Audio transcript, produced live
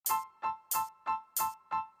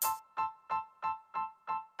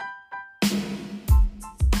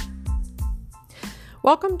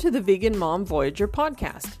Welcome to the Vegan Mom Voyager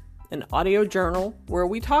podcast, an audio journal where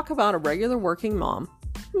we talk about a regular working mom,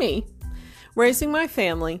 me, raising my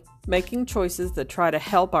family, making choices that try to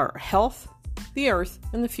help our health, the earth,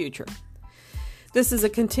 and the future. This is a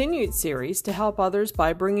continued series to help others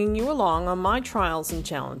by bringing you along on my trials and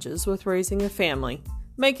challenges with raising a family,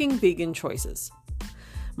 making vegan choices.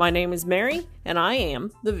 My name is Mary, and I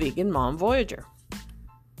am the Vegan Mom Voyager.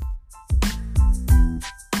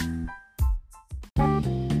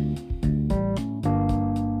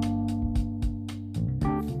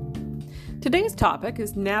 Today's topic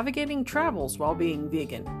is navigating travels while being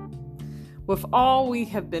vegan. With all we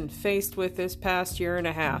have been faced with this past year and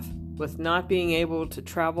a half, with not being able to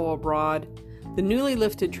travel abroad, the newly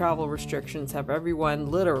lifted travel restrictions have everyone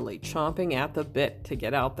literally chomping at the bit to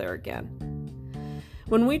get out there again.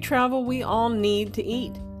 When we travel, we all need to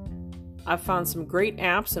eat. I've found some great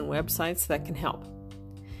apps and websites that can help.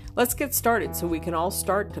 Let's get started so we can all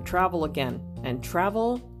start to travel again and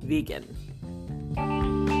travel vegan.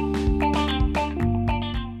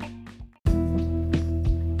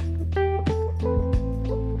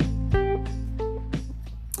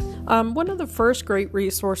 One of the first great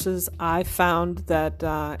resources I found that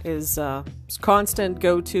is constant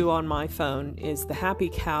go-to on my phone is the Happy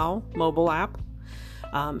Cow mobile app.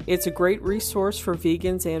 It's a great resource for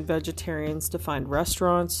vegans and vegetarians to find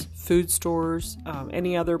restaurants, food stores,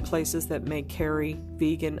 any other places that may carry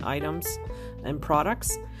vegan items and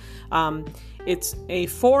products. It's a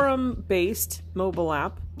forum-based mobile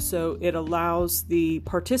app, so it allows the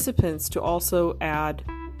participants to also add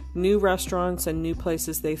new restaurants and new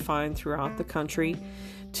places they find throughout the country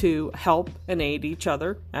to help and aid each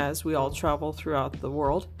other as we all travel throughout the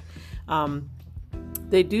world.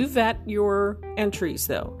 They do vet your entries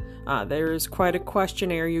though. There is quite a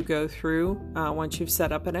questionnaire you go through once you've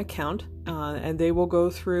set up an account, and they will go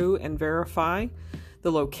through and verify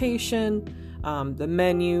the location, the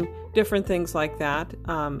menu, different things like that,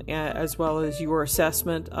 as well as your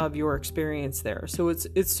assessment of your experience there. So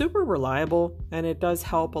it's super reliable, and it does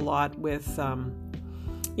help a lot with,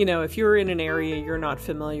 if you're in an area you're not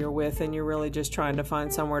familiar with and you're really just trying to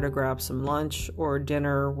find somewhere to grab some lunch or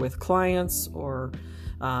dinner with clients, or,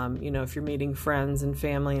 if you're meeting friends and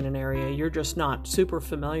family in an area you're just not super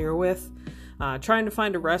familiar with, trying to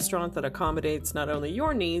find a restaurant that accommodates not only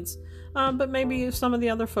your needs, but maybe some of the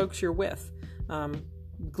other folks you're with.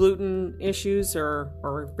 Gluten issues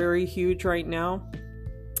are very huge right now.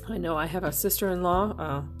 I know I have a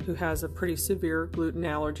sister-in-law who has a pretty severe gluten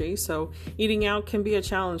allergy, so eating out can be a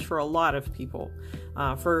challenge for a lot of people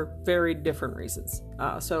for very different reasons.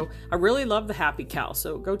 So I really love the Happy Cow,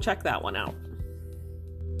 so go check that one out.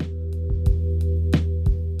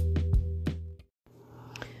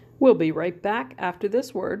 We'll be right back after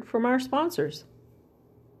this word from our sponsors.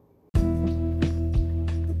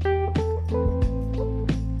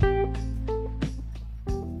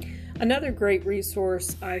 Another great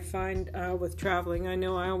resource I find with traveling, I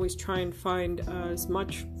know I always try and find as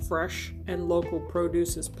much fresh and local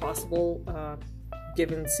produce as possible,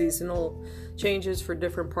 given seasonal changes for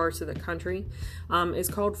different parts of the country, is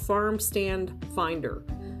called Farm Stand Finder.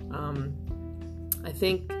 I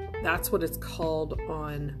think that's what it's called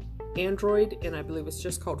on Android, and I believe it's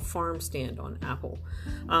just called Farm Stand on Apple.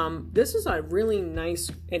 This is a really nice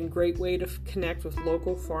and great way to connect with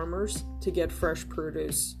local farmers to get fresh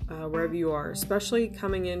produce wherever you are, especially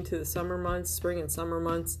coming into the summer months, spring and summer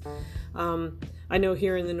months. I know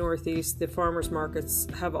here in the Northeast, the farmers markets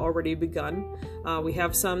have already begun. We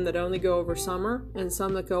have some that only go over summer and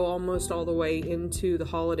some that go almost all the way into the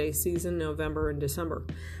holiday season, November and December.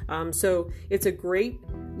 So it's a great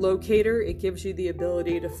locator. It gives you the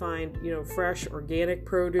ability to find, fresh organic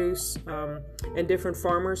produce and different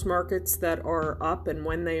farmers markets that are up and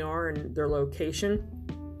when they are and their location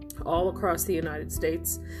all across the United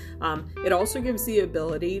States. It also gives the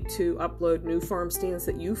ability to upload new farm stands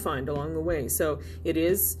that you find along the way. So it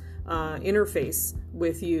is interface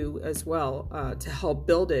with you as well to help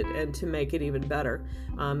build it and to make it even better.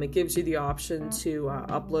 It gives you the option to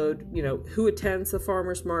upload, who attends the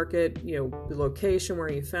farmers market, the location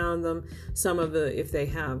where you found them, some of the, if they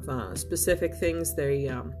have specific things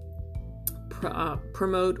they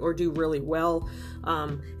promote or do really well,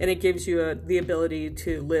 and it gives you the ability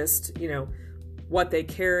to list, what they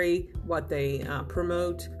carry, what they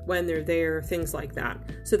promote, when they're there, things like that.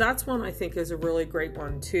 So that's one I think is a really great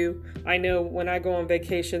one too. I know when I go on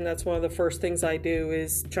vacation, that's one of the first things I do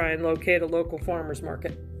is try and locate a local farmer's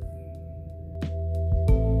market.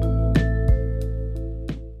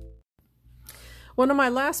 One of my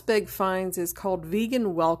last big finds is called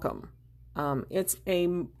Vegan Welcome. It's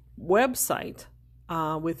a website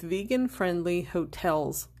with vegan-friendly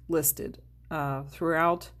hotels listed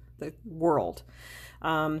throughout the world.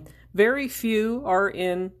 Very few are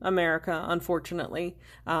in America, unfortunately.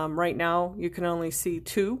 Right now, you can only see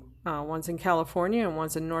two. One's in California and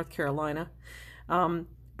one's in North Carolina.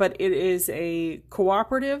 But it is a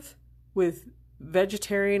cooperative with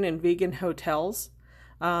vegetarian and vegan hotels,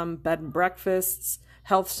 bed and breakfasts,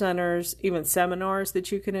 health centers, even seminars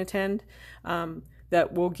that you can attend,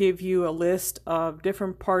 that will give you a list of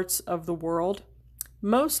different parts of the world,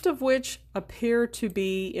 most of which appear to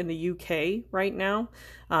be in the UK right now.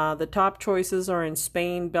 The top choices are in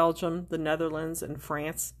Spain, Belgium, the Netherlands, and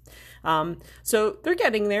France. So they're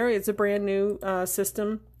getting there. It's a brand new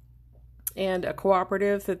system and a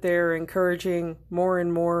cooperative that they're encouraging more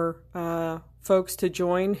and more folks to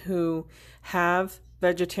join who have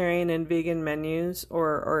vegetarian and vegan menus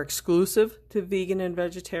or are exclusive to vegan and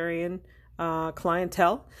vegetarian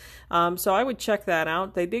clientele. So I would check that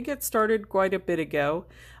out. They did get started quite a bit ago.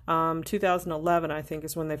 2011, I think,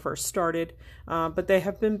 is when they first started. But they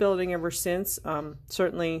have been building ever since.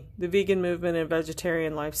 Certainly, the vegan movement and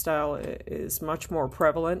vegetarian lifestyle is much more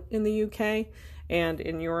prevalent in the UK and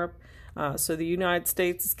in Europe. So the United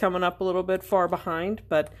States is coming up a little bit far behind,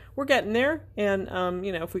 but we're getting there. And,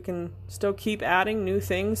 if we can still keep adding new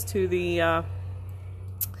things to the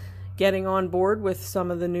getting on board with some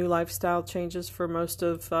of the new lifestyle changes for most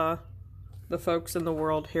of the folks in the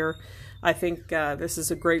world here, I think this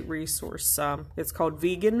is a great resource. It's called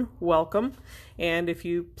Vegan Welcome. And if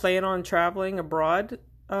you plan on traveling abroad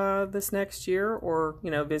this next year, or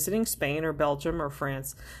visiting Spain or Belgium or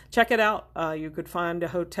France, check it out. You could find a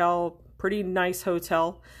hotel, pretty nice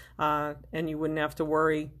hotel, and you wouldn't have to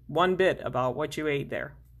worry one bit about what you ate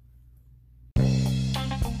there.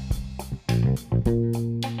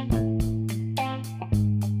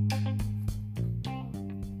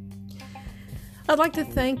 I'd like to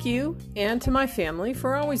thank you and to my family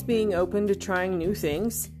for always being open to trying new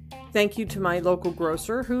things. Thank you to my local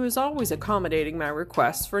grocer, who is always accommodating my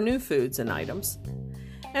requests for new foods and items.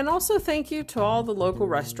 And also thank you to all the local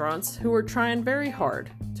restaurants who are trying very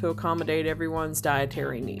hard to accommodate everyone's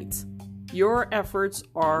dietary needs. Your efforts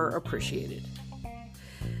are appreciated.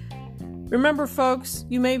 Remember, folks,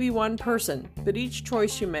 you may be one person, but each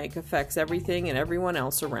choice you make affects everything and everyone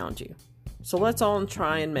else around you. So let's all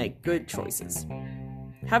try and make good choices.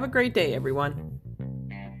 Have a great day, everyone.